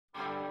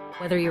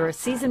Whether you're a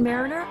seasoned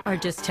mariner or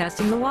just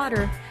testing the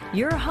water,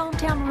 your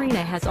hometown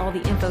marina has all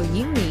the info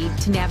you need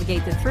to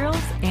navigate the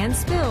thrills and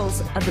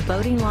spills of the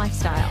boating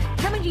lifestyle.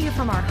 Coming to you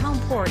from our home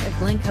port of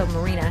Glencove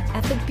Marina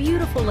at the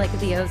beautiful Lake of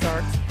the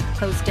Ozarks,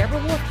 host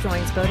Deborah Wolfe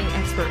joins boating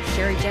expert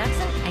Sherry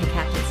Jackson and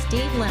Captain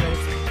Steve Lemens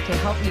to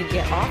help you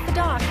get off the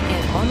dock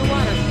and on the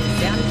water with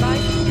sound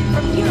advice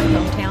from your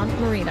hometown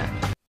marina.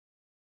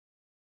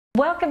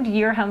 Welcome to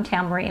your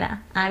hometown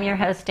marina. I'm your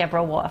host,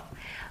 Deborah Wolfe.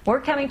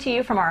 We're coming to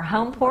you from our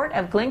home port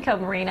of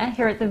Glencove Marina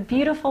here at the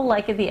beautiful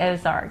Lake of the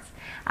Ozarks.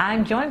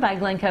 I'm joined by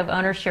Glencove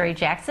owner Sherry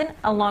Jackson,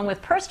 along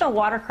with personal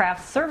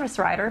watercraft service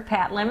writer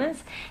Pat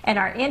Lemens and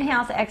our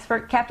in-house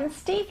expert Captain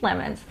Steve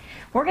Lemens.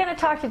 We're going to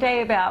talk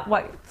today about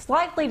what's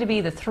likely to be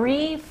the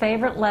 3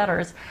 favorite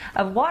letters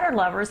of water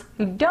lovers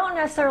who don't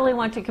necessarily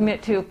want to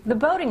commit to the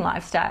boating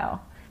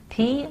lifestyle: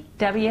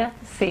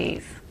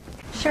 PWCs.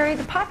 Sherry,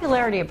 the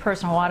popularity of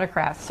personal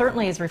watercraft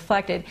certainly is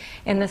reflected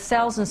in the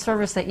sales and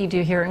service that you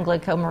do here in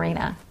Glencove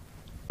Marina.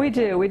 We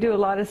do a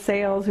lot of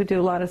sales. We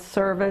do a lot of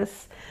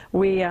service.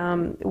 We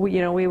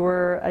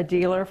were a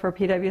dealer for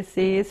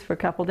PWCs for a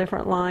couple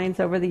different lines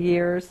over the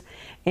years,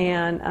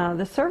 and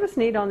the service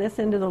need on this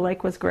end of the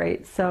lake was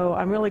great. So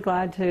I'm really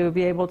glad to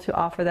be able to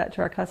offer that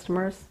to our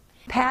customers.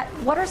 Pat,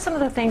 what are some of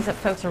the things that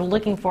folks are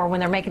looking for when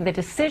they're making the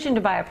decision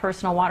to buy a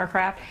personal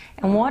watercraft,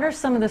 and what are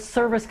some of the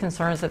service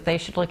concerns that they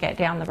should look at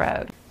down the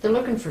road? They're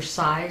looking for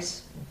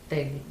size.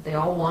 They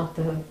all want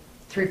the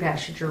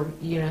 3-passenger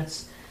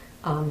units.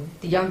 The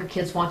younger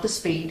kids want the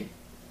speed.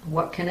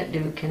 What can it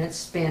do? Can it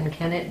spin?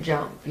 Can it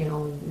jump? You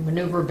know,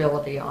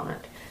 maneuverability on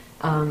it.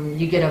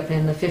 You get up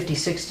in the 50,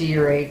 60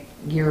 year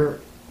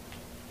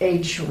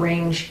age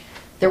range,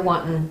 they're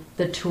wanting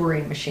the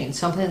touring machine,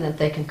 something that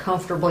they can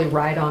comfortably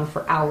ride on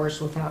for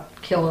hours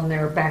without killing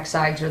their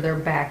backsides or their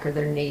back or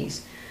their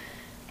knees.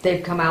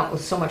 They've come out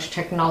with so much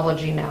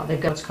technology now.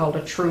 They've got what's called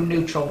a true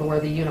neutral, to where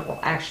the unit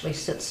will actually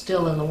sit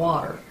still in the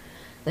water.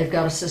 They've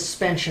got a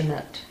suspension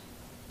that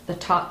the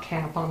top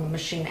cap on the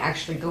machine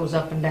actually goes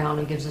up and down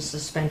and gives a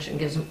suspension,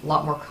 gives a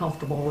lot more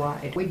comfortable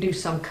ride. We do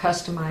some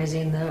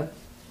customizing. The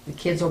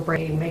kids will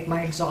make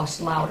my exhaust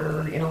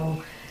louder, you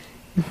know,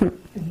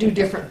 do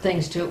different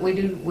things to it.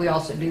 We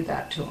also do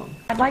that to them.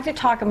 I'd like to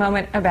talk a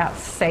moment about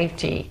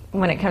safety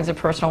when it comes to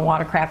personal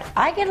watercraft.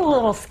 I get a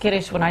little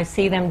skittish when I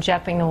see them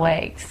jumping the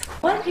lakes.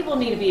 What do people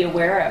need to be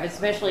aware of,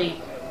 especially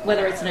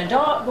whether it's an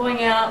adult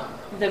going out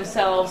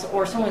themselves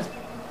or someone's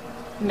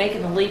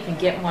making the leap and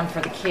getting one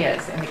for the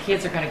kids, and the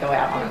kids are going to go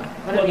out on them?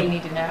 What do they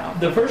need to know?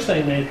 The first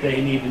thing that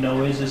they need to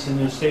know is in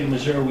the state of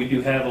Missouri, we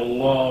do have a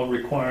law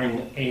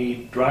requiring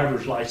a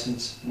driver's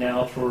license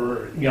now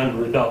for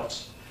younger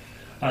adults.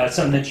 It's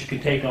something that you can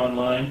take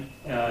online.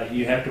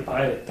 You have to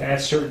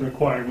pass certain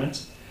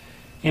requirements,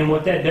 and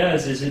what that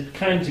does is it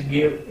kind of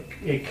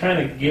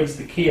gives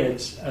the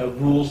kids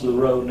rules of the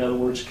road. In other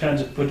words, kind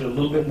of puts a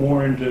little bit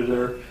more into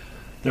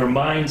their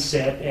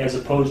mindset, as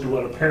opposed to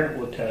what a parent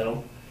would tell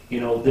them.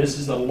 You know, this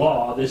is the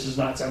law. This is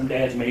not something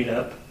Dad's made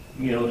up,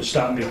 you know, to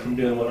stop me from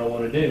doing what I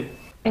want to do.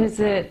 And is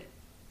it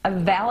a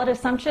valid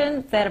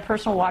assumption that a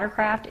personal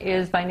watercraft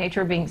is by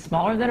nature being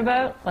smaller than a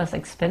boat, less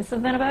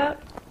expensive than a boat?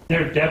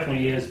 There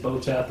definitely is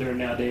boats out there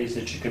nowadays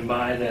that you can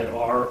buy that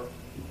are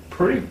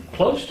pretty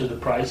close to the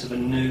price of a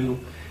new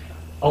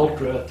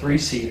Ultra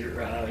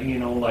 3-seater. You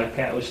know, like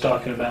Pat was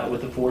talking about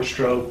with the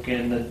 4-stroke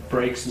and the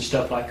brakes and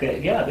stuff like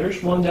that. Yeah,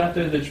 there's ones out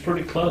there that's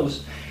pretty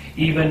close.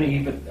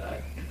 Even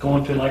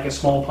going to like a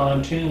small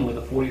pontoon with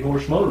a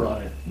 40-horse motor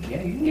on it.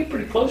 Yeah, you can get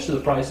pretty close to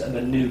the price of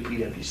a new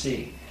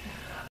PWC.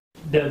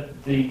 The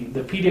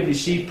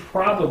PWC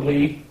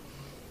probably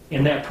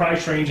in that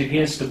price range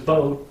against a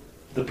boat.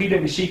 The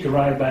PWC could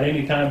ride about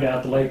any time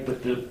down the lake,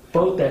 but the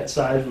boat that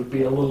size would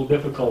be a little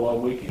difficult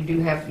on weekend.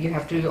 You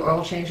have to do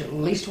oil change at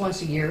least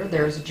once a year.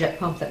 There's a jet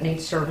pump that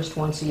needs serviced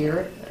once a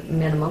year,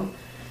 minimum.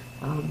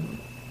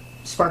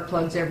 Spark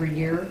plugs every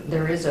year.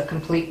 There is a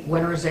complete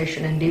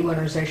winterization and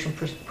dewinterization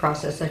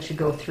process that you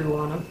go through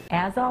on them.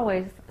 As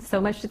always, so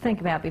much to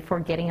think about before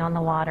getting on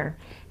the water,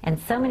 and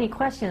so many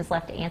questions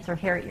left to answer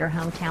here at your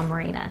hometown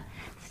marina.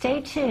 Stay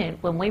tuned.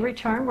 When we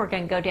return, we're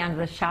going to go down to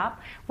the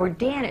shop where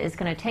Dan is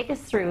going to take us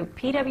through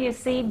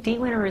PWC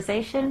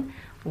dewinterization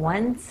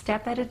one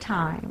step at a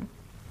time.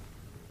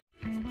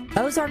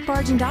 Ozark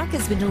Barge and Dock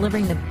has been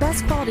delivering the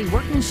best quality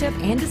workmanship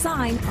and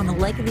design on the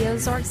Lake of the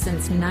Ozarks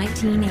since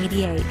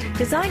 1988.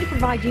 Designed to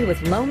provide you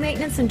with low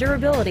maintenance and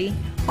durability,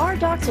 our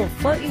docks will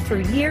float you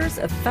through years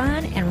of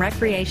fun and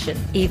recreation.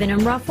 Even in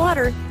rough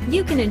water,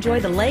 you can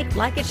enjoy the lake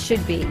like it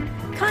should be.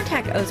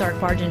 Contact Ozark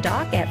Barge and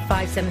Dock at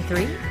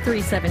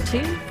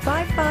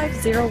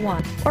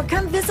 573-372-5501 or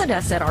come visit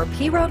us at our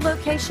P Road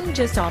location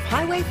just off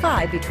Highway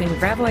 5 between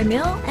Gravois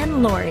Mill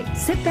and Laurie.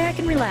 Sit back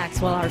and relax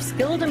while our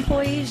skilled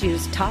employees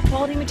use top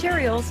quality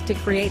materials to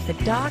create the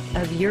dock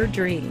of your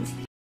dreams.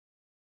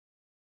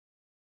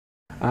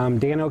 I'm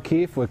Dan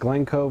O'Keefe with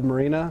Glencove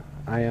Marina.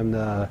 I am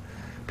the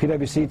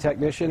PWC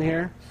technician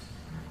here,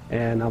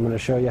 and I'm going to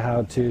show you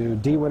how to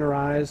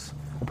dewinterize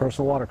a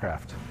personal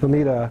watercraft. You'll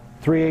need a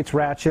 3/8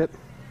 ratchet.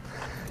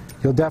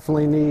 You'll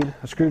definitely need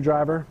a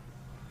screwdriver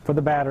for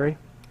the battery.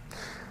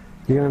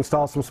 You're going to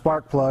install some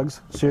spark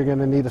plugs, so you're going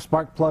to need a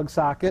spark plug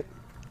socket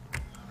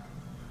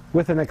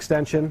with an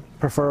extension,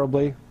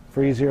 preferably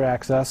for easier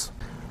access.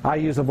 I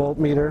use a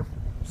voltmeter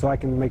so I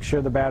can make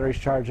sure the battery's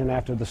charging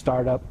after the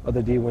startup of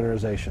the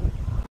dewinterization.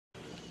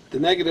 The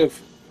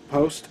negative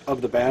post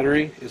of the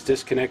battery is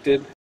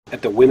disconnected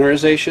at the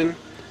winterization,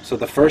 so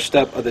the first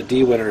step of the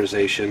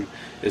dewinterization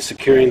is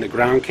securing the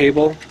ground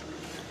cable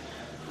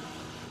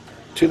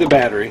to the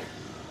battery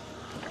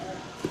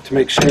to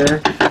make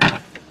sure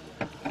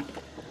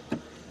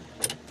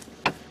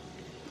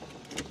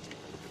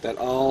that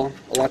all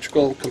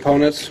electrical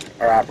components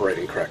are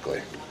operating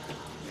correctly.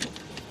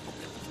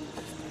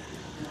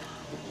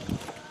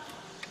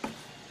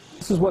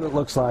 This is what it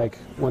looks like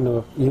when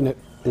the unit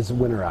is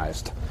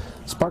winterized.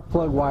 Spark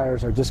plug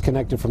wires are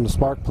disconnected from the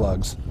spark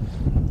plugs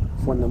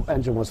when the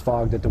engine was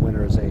fogged at the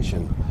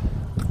winterization.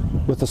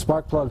 With the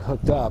spark plug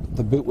hooked up,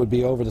 the boot would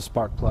be over the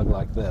spark plug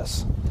like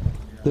this.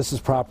 This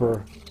is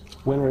proper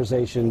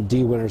winterization,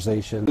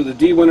 dewinterization. For the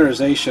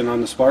dewinterization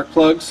on the spark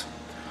plugs,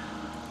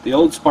 the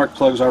old spark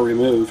plugs are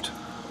removed.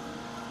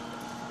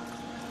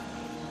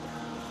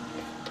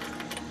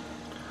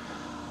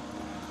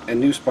 And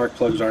new spark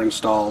plugs are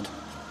installed.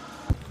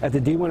 At the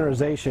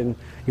dewinterization,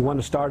 you want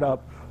to start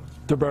up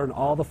to burn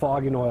all the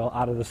fogging oil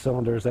out of the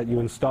cylinders that you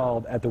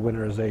installed at the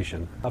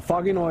winterization. A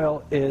fogging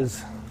oil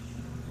is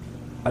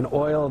an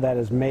oil that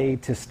is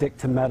made to stick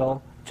to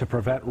metal to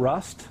prevent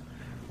rust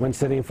when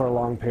sitting for a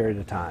long period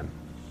of time.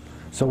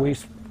 So we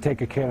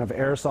take a can of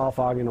aerosol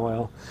fogging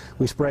oil,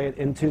 we spray it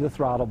into the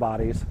throttle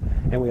bodies,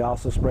 and we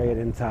also spray it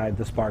inside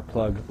the spark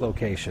plug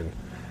location.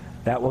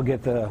 That will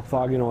get the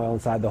fogging oil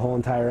inside the whole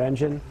entire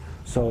engine,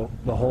 so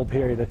the whole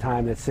period of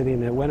time it's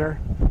sitting in winter,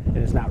 it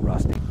is not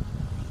rusty.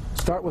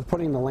 Start with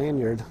putting the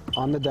lanyard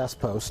on the desk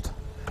post.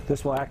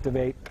 This will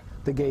activate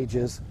the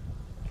gauges,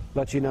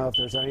 let you know if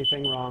there's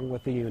anything wrong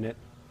with the unit.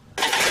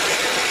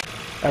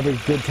 Every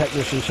good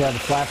technician should have a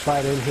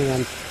flashlight in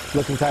hand,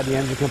 look inside the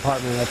engine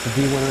compartment. That's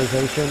the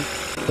dewinterization.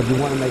 But you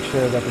want to make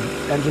sure that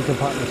the engine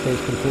compartment stays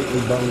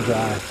completely bone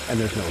dry and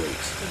there's no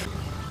leaks.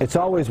 It's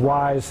always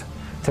wise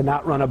to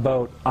not run a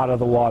boat out of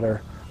the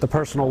water. The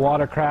personal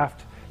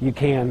watercraft, you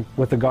can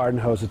with the garden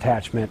hose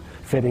attachment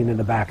fitting in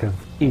the back of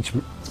each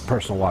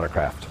personal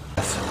watercraft.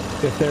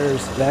 If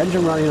there's the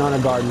engine running on a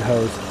garden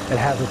hose, it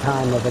has a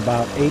time of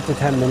about 8 to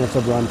 10 minutes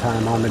of run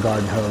time on the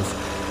garden hose.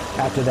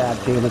 After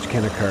that, damage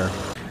can occur.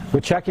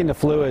 With checking the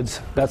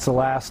fluids, that's the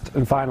last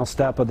and final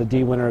step of the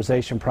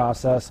dewinterization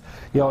process.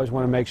 You always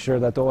want to make sure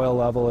that the oil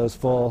level is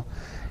full.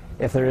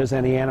 If there is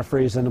any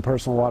antifreeze in the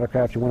personal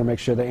watercraft, you want to make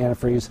sure the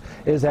antifreeze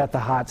is at the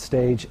hot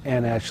stage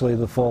and actually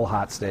the full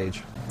hot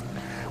stage.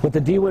 With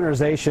the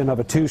dewinterization of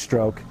a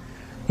two-stroke,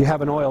 you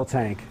have an oil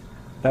tank.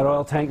 That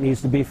oil tank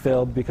needs to be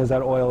filled because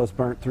that oil is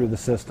burnt through the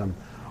system.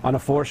 On a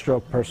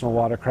four-stroke personal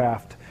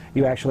watercraft,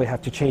 you actually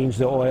have to change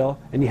the oil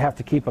and you have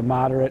to keep a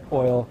moderate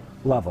oil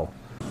level.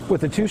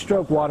 With a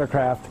two-stroke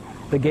watercraft,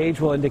 the gauge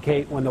will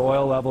indicate when the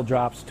oil level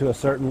drops to a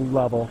certain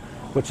level,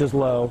 which is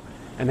low,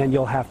 and then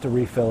you'll have to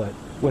refill it.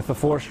 With the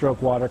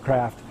four-stroke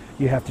watercraft,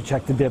 you have to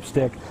check the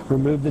dipstick,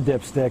 remove the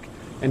dipstick,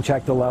 and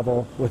check the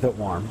level with it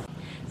warm.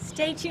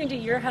 Stay tuned to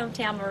Your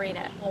Hometown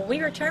Marina. When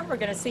we return, we're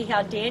going to see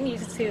how Dan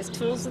uses his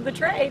tools of the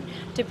trade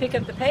to pick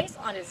up the pace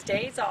on his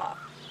days off.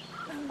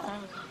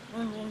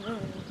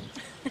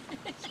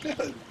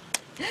 Good.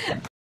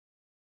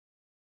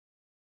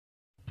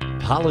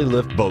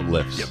 Polylift boat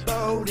lifts. Your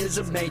boat is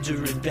a major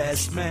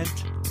investment.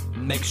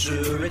 Make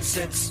sure it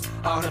sits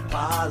on a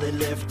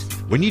polylift.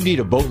 When you need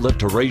a boat lift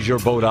to raise your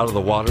boat out of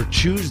the water,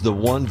 choose the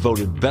one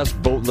voted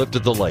best boat lift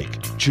at the lake.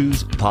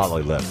 Choose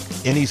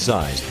Polylift. Any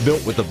size,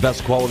 built with the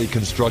best quality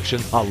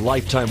construction, a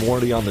lifetime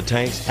warranty on the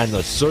tanks, and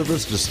the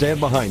service to stand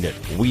behind it.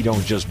 We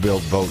don't just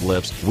build boat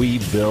lifts, we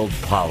build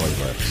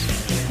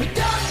Polylifts. We don't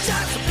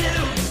just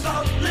build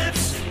boat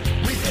lifts,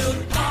 we build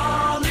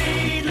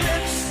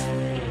polylifts.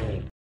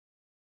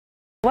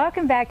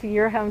 Welcome back to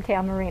Your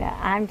Hometown Marina.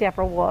 I'm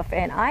Deborah Wolfe,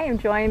 and I am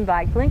joined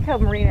by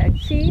Glencove Marina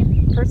Chief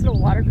Personal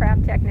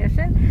Watercraft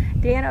Technician,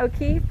 Dan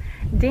O'Keefe.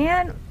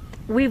 Dan,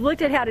 we've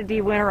looked at how to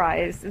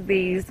dewinterize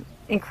these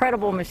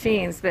incredible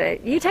machines,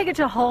 but you take it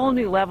to a whole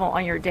new level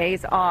on your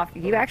days off.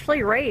 You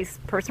actually race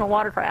personal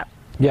watercraft.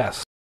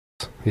 Yes.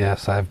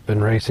 Yes, I've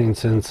been racing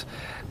since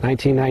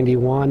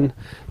 1991.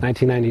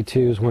 1992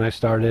 is when I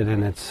started,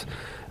 and it's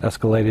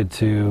escalated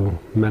to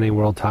many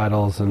world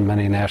titles and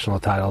many national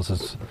titles.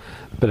 It's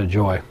a bit of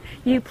joy.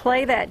 You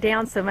play that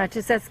down so much,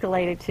 it's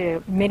escalated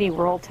to many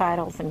world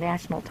titles and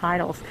national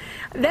titles.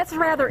 That's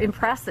rather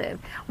impressive.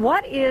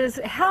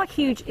 How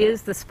huge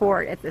is the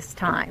sport at this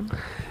time?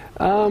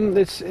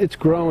 It's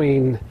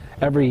growing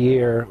every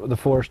year.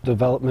 The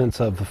developments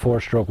of the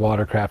four-stroke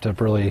watercraft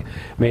have really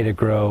made it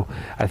grow.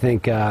 I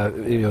think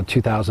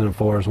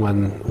 2004 is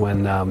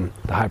when the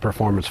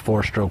high-performance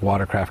four-stroke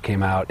watercraft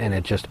came out, and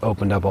it just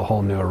opened up a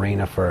whole new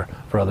arena for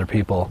other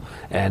people,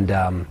 and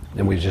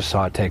we just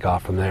saw it take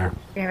off from there.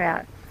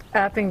 Yeah,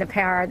 upping the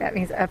power, that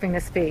means upping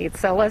the speed.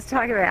 So let's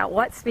talk about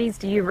what speeds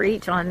do you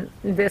reach on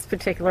this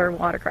particular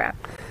watercraft?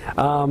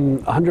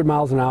 100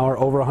 miles an hour,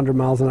 over 100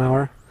 miles an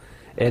hour.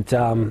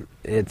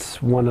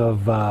 It's one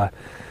of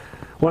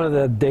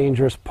the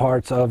dangerous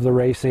parts of the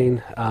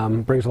racing.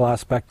 Brings a lot of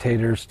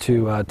spectators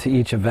to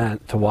each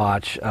event to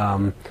watch.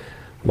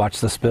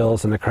 Watch the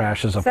spills and the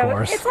crashes, of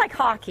course. So it's like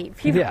hockey.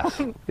 People...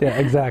 Yes, yeah,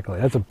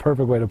 exactly. That's a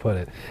perfect way to put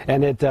it.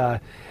 And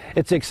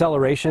it's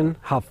acceleration,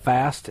 how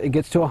fast it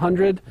gets to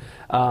 100.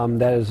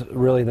 That is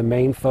really the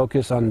main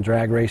focus on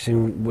drag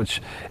racing,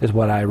 which is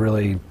what I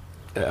really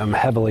am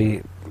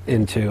heavily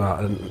into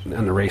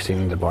in the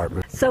racing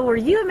department. So were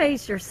you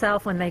amazed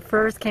yourself when they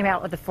first came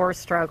out with the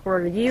 4-stroke?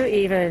 Were you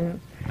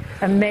even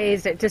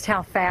amazed at just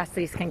how fast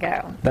these can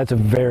go? That's a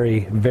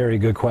very, very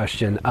good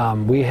question.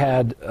 We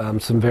had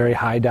some very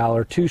high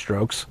dollar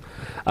 2-strokes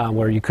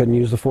where you couldn't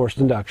use the forced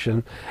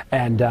induction,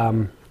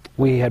 and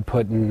we had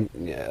put in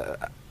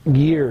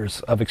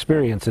years of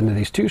experience into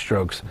these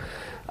 2-strokes.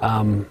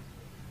 The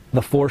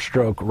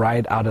 4-stroke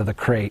right out of the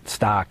crate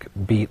stock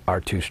beat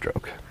our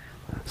 2-stroke.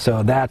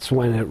 So that's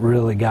when it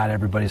really got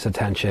everybody's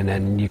attention,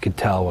 and you could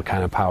tell what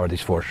kind of power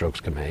these 4-strokes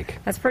can make.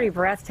 That's pretty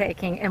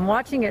breathtaking, and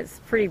watching it's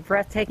pretty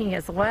breathtaking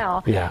as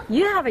well. Yeah.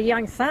 You have a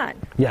young son.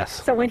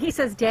 Yes. So when he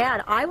says,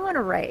 "Dad, I want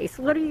to race,"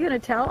 what are you going to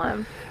tell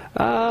him?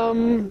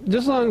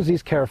 Just as long as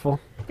he's careful.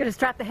 You're going to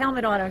strap the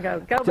helmet on and go,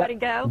 buddy,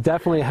 go?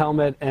 Definitely a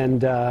helmet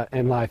and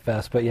life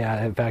vest. But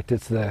yeah, in fact,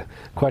 it's the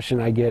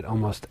question I get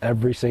almost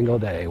every single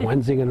day.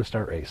 When's he going to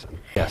start racing?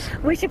 Yes.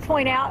 We should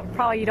point out,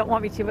 probably you don't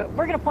want me to, but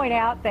we're going to point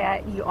out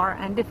that you are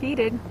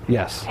undefeated.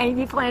 Yes. And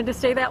you plan to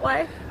stay that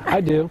way?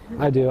 I do.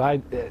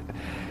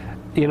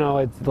 You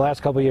know, the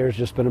last couple of years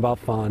just been about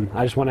fun.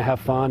 I just want to have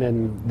fun,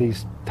 and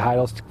these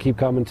titles keep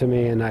coming to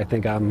me, and I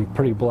think I'm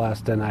pretty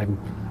blessed, and I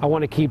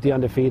want to keep the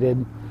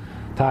undefeated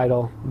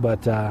title,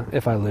 but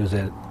if I lose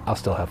it, I'll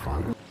still have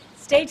fun.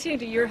 Stay tuned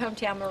to Your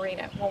Hometown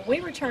Marina. When we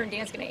return,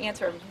 Dan's going to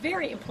answer a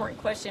very important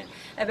question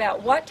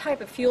about what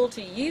type of fuel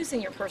to use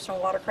in your personal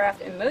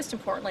watercraft, and most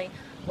importantly,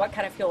 what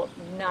kind of fuel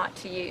not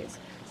to use.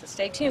 So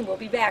stay tuned. We'll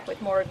be back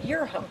with more of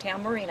Your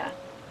Hometown Marina.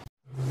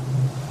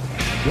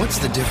 What's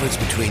the difference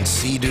between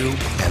Sea-Doo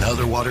and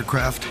other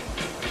watercraft?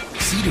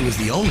 Sea-Doo is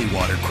the only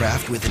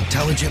watercraft with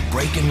intelligent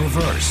brake and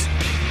reverse,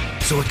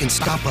 so it can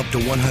stop up to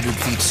 100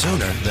 feet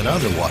sooner than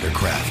other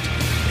watercraft.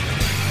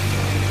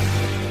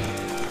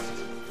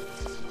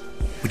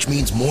 Which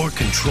means more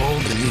control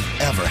than you've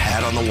ever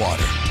had on the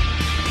water.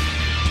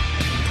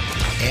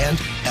 And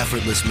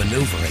effortless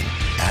maneuvering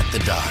at the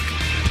dock.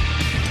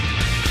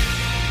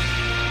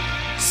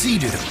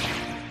 Sea-Doo,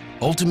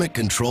 ultimate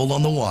control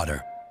on the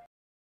water.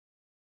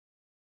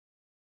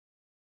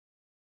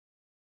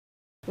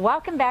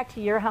 Welcome back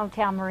to Your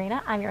Hometown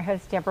Marina. I'm your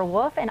host, Deborah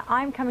Wolfe, and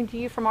I'm coming to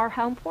you from our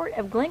home port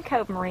of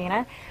Glencove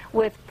Marina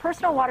with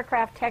personal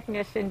watercraft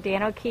technician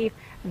Dan O'Keefe.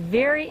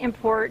 Very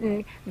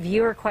important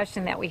viewer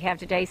question that we have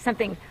today,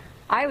 something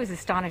I was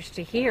astonished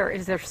to hear.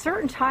 Is there a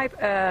certain type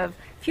of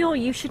fuel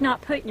you should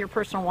not put in your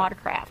personal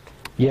watercraft?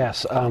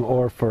 Yes,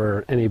 or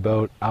for any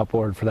boat,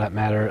 outboard for that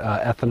matter,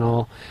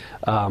 ethanol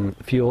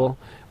fuel,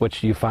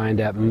 which you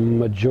find at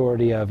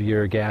majority of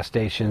your gas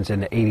stations in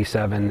the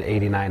 87,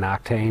 89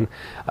 octane.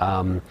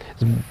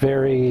 It's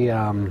very,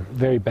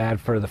 very bad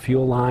for the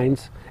fuel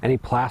lines. Any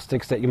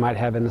plastics that you might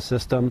have in the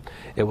system,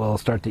 it will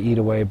start to eat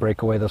away,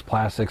 break away those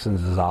plastics and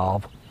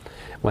dissolve.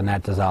 When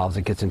that dissolves,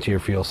 it gets into your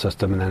fuel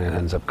system, and then it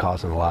ends up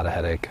causing a lot of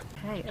headache.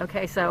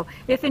 Okay, so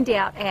if in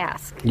doubt,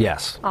 ask.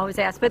 Yes. Always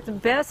ask. But the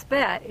best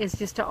bet is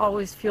just to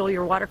always fuel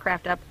your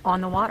watercraft up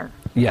on the water.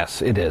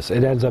 Yes, it is.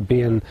 It ends up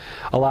being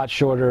a lot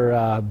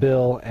shorter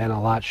bill and a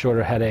lot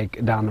shorter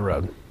headache down the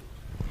road.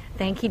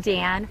 Thank you,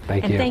 Dan.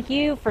 Thank you. And thank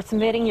you for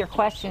submitting your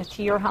questions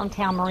to Your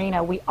Hometown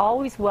Marina. We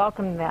always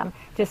welcome them.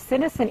 Just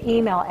send us an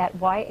email at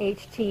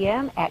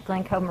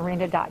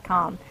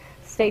yhtm@glencovemarina.com.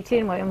 Stay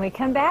tuned. When we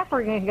come back,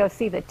 we're going to go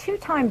see the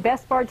 2-time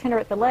best bartender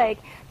at the lake,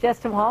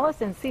 Justin Wallace,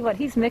 and see what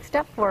he's mixed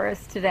up for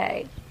us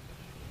today.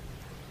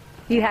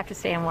 You have to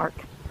stay and work.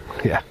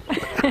 Yeah.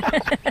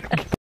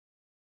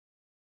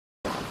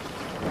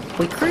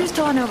 We cruised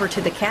on over to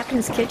the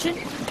Captain's Kitchen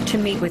to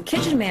meet with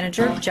kitchen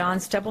manager John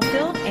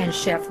Stubblefield and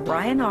chef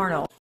Ryan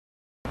Arnold.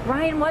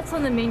 Ryan, what's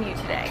on the menu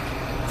today?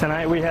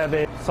 Tonight we have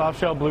a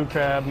soft shell blue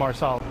crab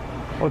marsala.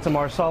 Well, it's a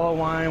marsala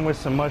wine with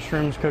some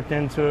mushrooms cooked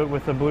into it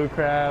with the blue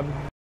crab.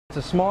 It's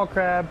a small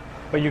crab,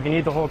 but you can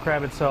eat the whole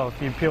crab itself.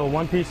 You peel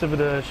one piece of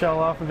the shell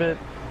off of it,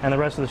 and the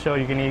rest of the shell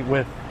you can eat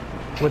with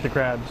the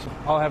crabs.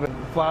 I'll have a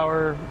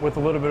flour with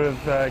a little bit of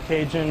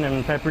Cajun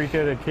and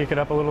paprika to kick it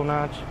up a little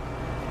notch,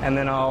 and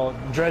then I'll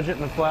dredge it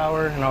in the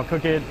flour, and I'll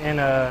cook it in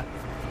a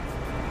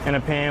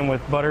pan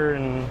with butter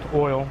and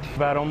oil.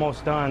 About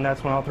almost done,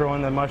 that's when I'll throw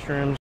in the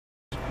mushrooms,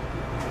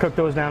 cook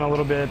those down a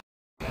little bit,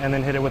 and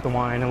then hit it with the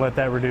wine and let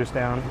that reduce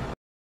down.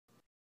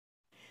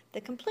 The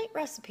complete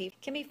recipe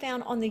can be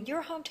found on the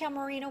Your Hometown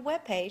Marina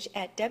webpage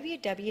at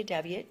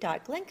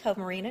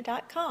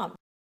www.glencovemarina.com.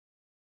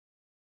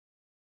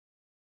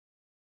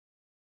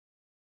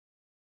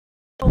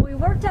 Well, we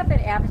worked up an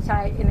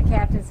appetite in the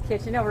captain's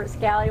kitchen over at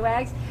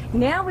Scallywags.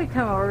 Now we've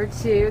come over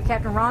to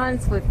Captain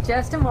Ron's with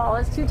Justin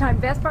Wallace, two-time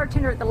best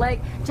bartender at the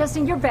lake.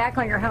 Justin, you're back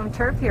on your home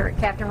turf here at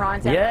Captain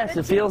Ron's. Yes,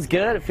 it feels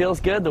good. It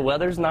feels good. The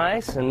weather's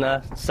nice,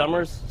 and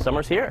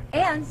summer's here.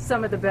 And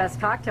some of the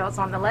best cocktails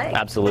on the lake.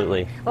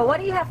 Absolutely. Well,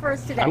 what do you have for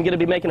us today? I'm going to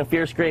be making a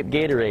Fierce Grape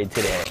Gatorade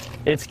today.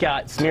 It's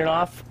got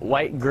Smirnoff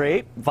White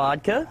Grape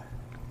Vodka,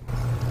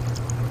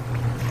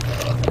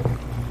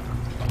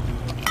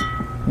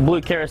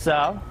 Blue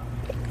Curacao,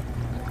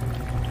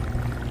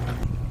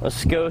 a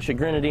skosh of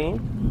grenadine,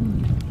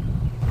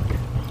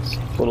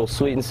 a little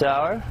sweet and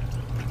sour,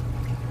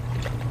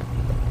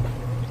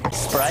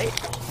 Sprite.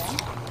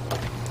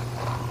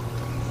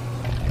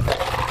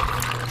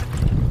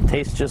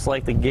 Tastes just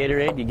like the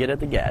Gatorade you get at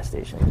the gas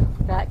station.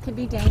 That could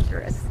be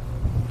dangerous.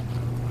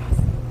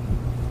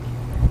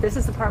 This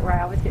is the part where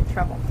I always get in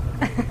trouble.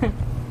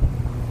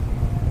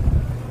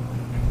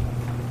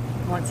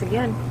 Once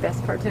again,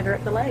 best bartender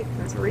at the lake.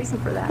 There's a reason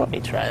for that. Let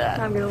me try that.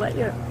 I'm going to let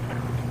you.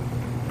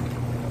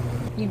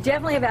 You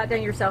definitely have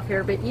outdone yourself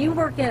here, but you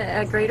work in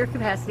a greater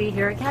capacity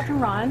here at Captain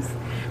Ron's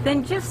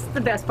than just the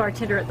best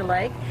bartender at the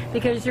lake,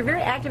 because you're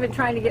very active in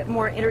trying to get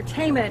more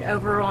entertainment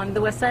over on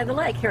the west side of the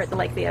lake here at the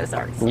Lake of the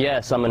Ozarks.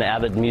 Yes, I'm an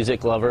avid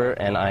music lover,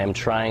 and I am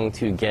trying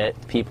to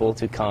get people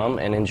to come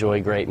and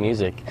enjoy great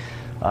music.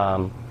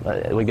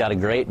 We got a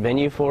great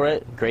venue for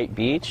it, great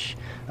beach,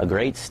 a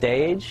great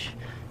stage,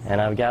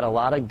 and I've got a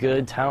lot of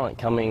good talent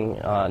coming,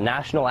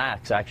 national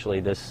acts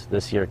actually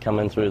this year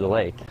coming through the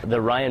lake.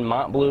 The Ryan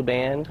Montbleu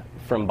Band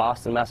from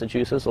Boston,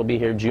 Massachusetts will be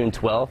here June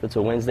 12th. It's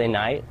a Wednesday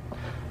night.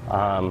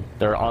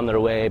 They're on their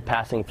way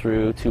passing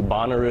through to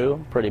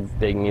Bonnaroo, pretty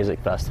big music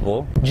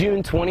festival.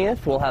 June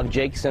 20th, we'll have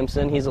Jake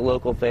Simpson. He's a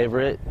local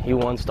favorite. He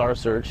won Star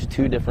Search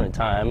 2 different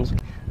times.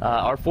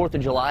 Our 4th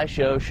of July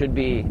show should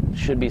be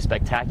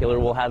spectacular.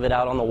 We'll have it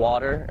out on the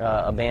water,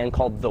 a band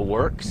called The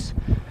Works.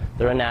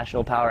 They're a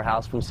national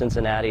powerhouse from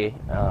Cincinnati.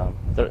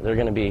 They're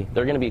going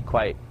to be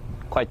quite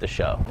the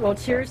show. Well,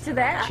 cheers to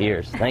that.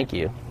 Cheers. Thank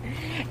you.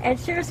 And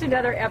cheers to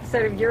another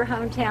episode of Your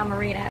Hometown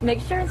Marina.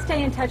 Make sure and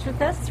stay in touch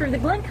with us through the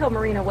Glencove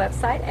Marina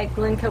website at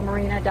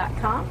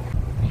glencovemarina.com.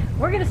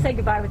 We're going to say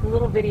goodbye with a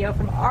little video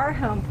from our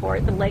home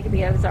port, the Lake of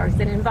the Ozarks,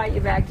 and invite you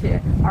back to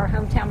our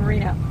hometown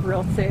marina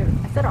real soon.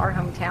 I said our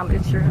hometown, but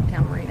it's your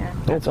hometown marina.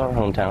 It's our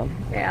hometown.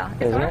 Yeah,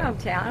 it's our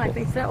hometown. I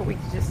think so. We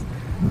could just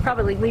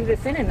probably leave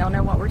this in and they'll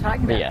know what we're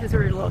talking about because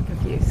we're a little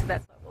confused. So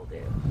that's what we'll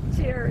do.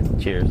 Cheers.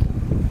 Cheers.